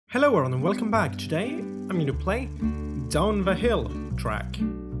Hello everyone and welcome back. Today I'm going to play Down the Hill track.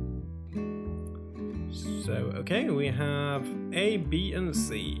 So, okay, we have A, B and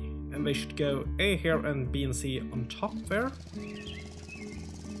C. And they should go A here and B and C on top there.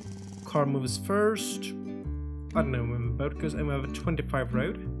 Car moves first. I don't know when the boat goes, and we have a 25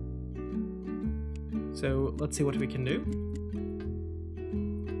 road. So let's see what we can do.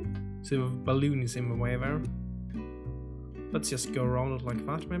 So the balloon is in the way there. Let's just go around it like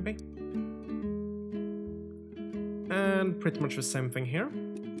that, maybe. And pretty much the same thing here.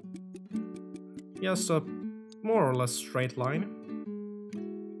 Just a more or less straight line.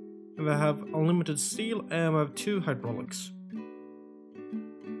 And we have unlimited steel and we have 2 hydraulics.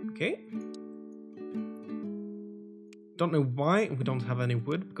 Okay. Don't know why we don't have any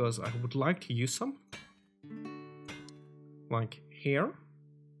wood, because I would like to use some. Like here.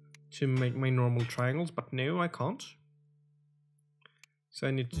 To make my normal triangles, but no, I can't. So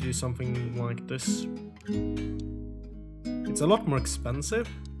I need to do something like this. It's a lot more expensive.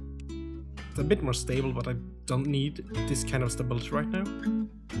 It's a bit more stable, but I don't need this kind of stability right now.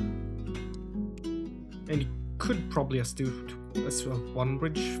 And you could probably just do as a one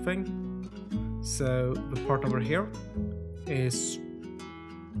bridge thing. So the part over here is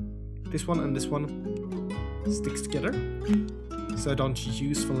this one and this one sticks together. So I don't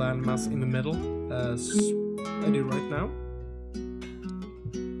use the landmass in the middle as I do right now.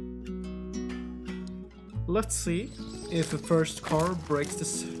 Let's see if the first car breaks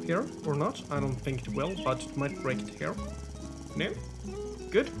this here or not. I don't think it will, but it might break it here. No?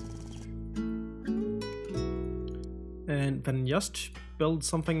 Good. And then just build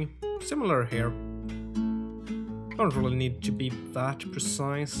something similar here. Don't really need to be that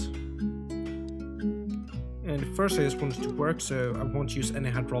precise. And first I just want it to work, so I won't use any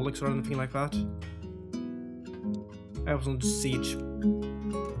hydraulics or anything like that. I just want to see it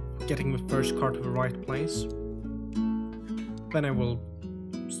getting the first car to the right place. Then I will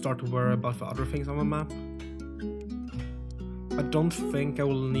start to worry about the other things on the map. I don't think I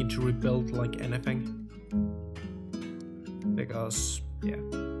will need to rebuild like anything. Because, yeah.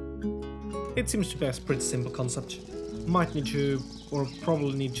 It seems to be a pretty simple concept. Might need to, or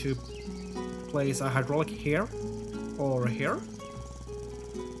probably need to place a hydraulic here or here.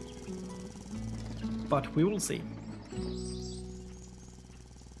 But we will see.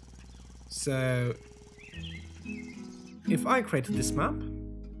 So, if I created this map,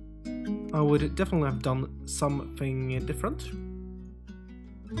 I would definitely have done something different.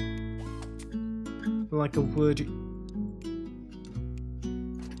 Like I would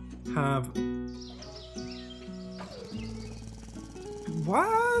have...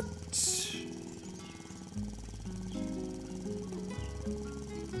 What?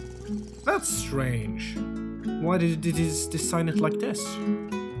 That's strange. Why did it design it like this?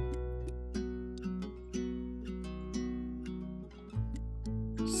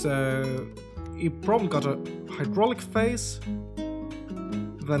 So, you probably got a hydraulic phase,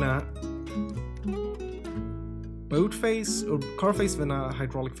 then a boat phase, or car phase, then a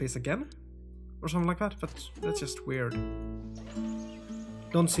hydraulic phase again, or something like that, but that's just weird.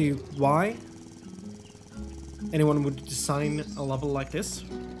 Don't see why anyone would design a level like this.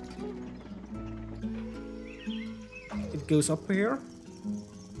 It goes up here.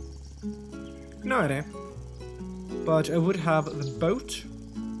 No idea. But I would have the boat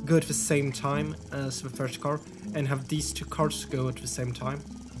go at the same time as the first car, and have these 2 cars go at the same time.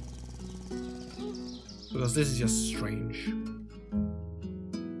 Because this is just strange.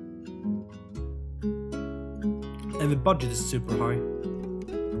 And the budget is super high.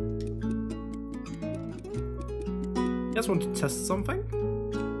 Just want to test something.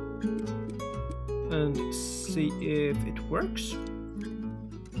 And see if it works.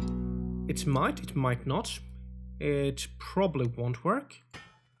 It might not. It probably won't work.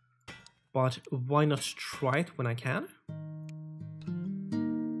 But why not try it when I can?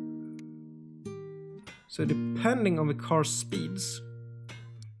 So depending on the car's speeds,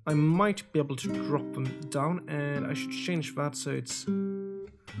 I might be able to drop them down, and I should change that so it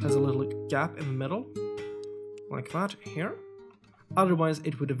has a little gap in the middle. Like that, here. Otherwise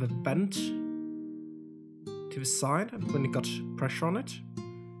it would have bent to the side when it got pressure on it.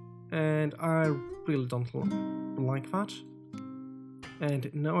 And I really don't like that.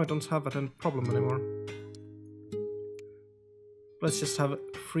 And no, I don't have that problem anymore. Let's just have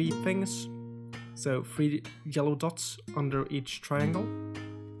 3 things. So 3 yellow dots under each triangle.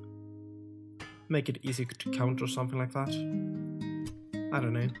 Make it easy to count or something like that. I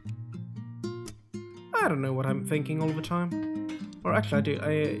don't know. I don't know what I'm thinking all the time. Or actually I do.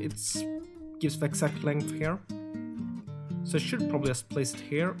 It gives the exact length here. So I should probably just place it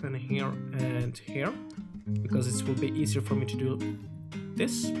here and here and here, because it will be easier for me to do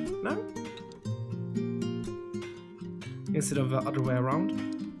this now instead of the other way around.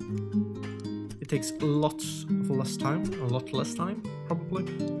 It takes a lot less time, probably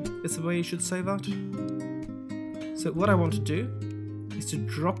is the way you should say that. So what I want to do is to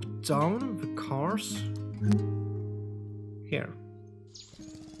drop down the cars here.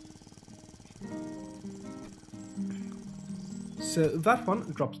 So that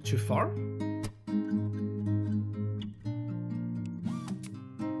one dropped too far.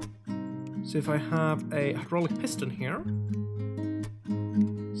 So if I have a hydraulic piston here,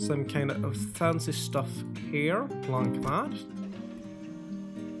 some kind of fancy stuff here, like that.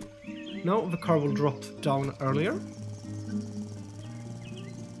 No, the car will drop down earlier.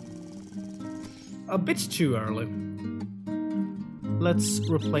 A bit too early. Let's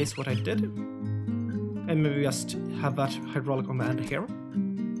replace what I did. And maybe just have that hydraulic on the end here.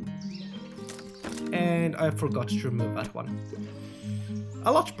 And I forgot to remove that one.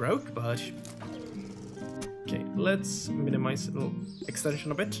 A lot broke, but... Okay, let's minimize the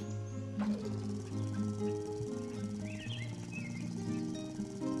extension a bit.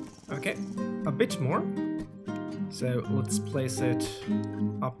 Okay, a bit more. So let's place it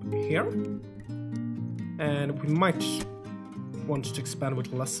up here. And we might want to expand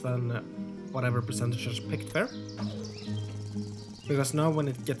with less than whatever percentage is picked there. Because now when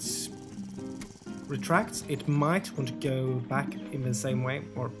it gets retracts, it might want to go back in the same way,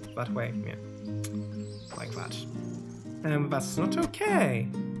 or that way, yeah. Like that. And that's not okay.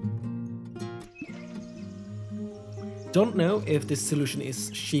 Don't know if this solution is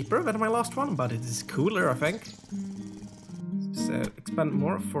cheaper than my last one, but it is cooler, I think. So expand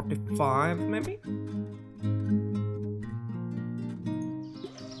more, 45 maybe?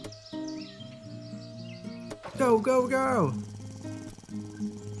 Go, go, go!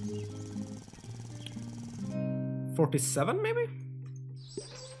 47 maybe?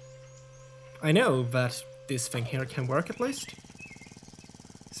 I know that this thing here can work at least.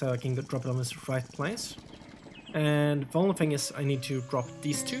 So I can drop it on this right place. And the only thing is I need to drop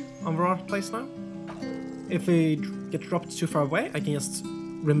these two on the right place now. If they get dropped too far away, I can just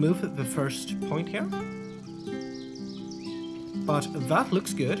remove the first point here. But that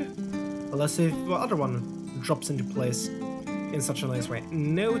looks good. Well, let's see if the other one drops into place in such a nice way.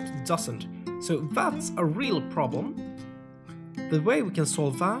 No, it doesn't. So that's a real problem. The way we can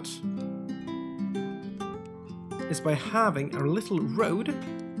solve that is by having a little road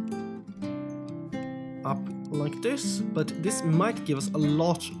up like this, but this might give us a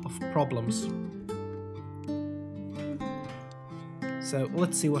lot of problems. So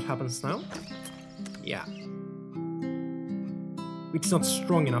let's see what happens now. Yeah. It's not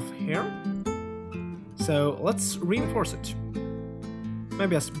strong enough here. So let's reinforce it.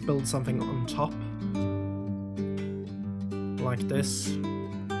 Maybe just build something on top. Like this.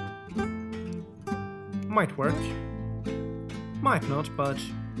 Might work. Might not, but...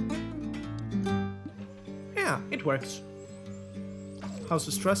 yeah, it works. How's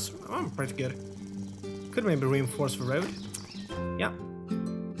the stress? Oh, pretty good. Could maybe reinforce the road. Yeah.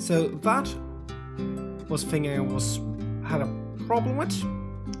 So that was a thing I had a problem with,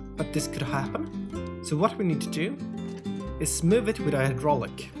 but this could happen. So what we need to do is move it with a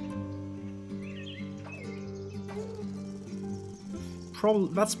hydraulic.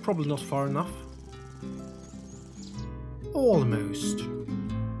 That's probably not far enough. Almost.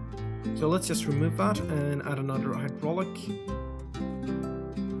 So let's just remove that and add another hydraulic.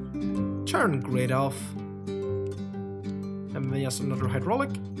 Turn grid off. And then just another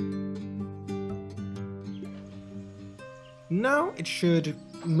hydraulic. Now it should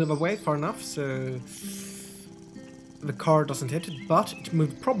move away far enough so the car doesn't hit it, but it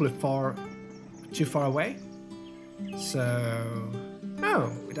moved probably too far away. So...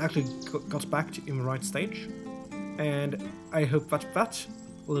 oh, it actually got back in the right stage. And I hope that that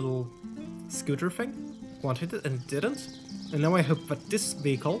little scooter thing won't hit it, and it didn't. And now I hope that this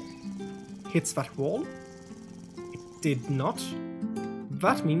vehicle hits that wall. It did not.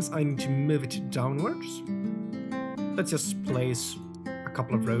 That means I need to move it downwards. Let's just place a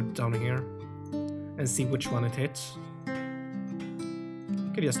couple of roads down here and see which one it hits.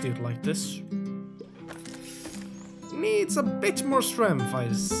 Could just do it like this. Needs a bit more strength, I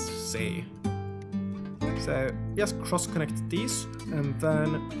see. So just cross-connect these and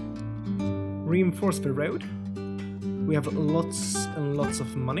then reinforce the road. We have lots and lots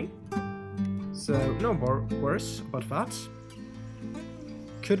of money, so no worries about that.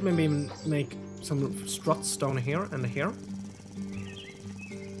 Could maybe make some struts down here and here.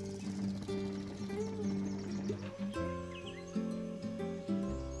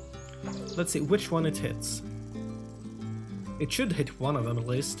 let's see which one it hits. It should hit one of them at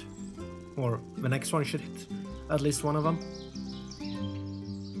least. Or the next one should hit at least one of them.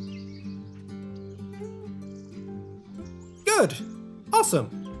 Good!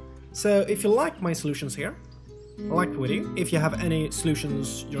 Awesome! So if you like my solutions here, like the video, if you have any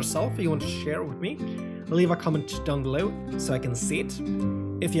solutions yourself you want to share with me, leave a comment down below so I can see it.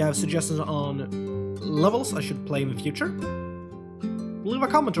 If you have suggestions on levels I should play in the future, leave a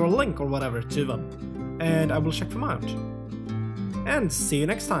comment or a link or whatever to them, and I will check them out. And see you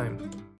next time!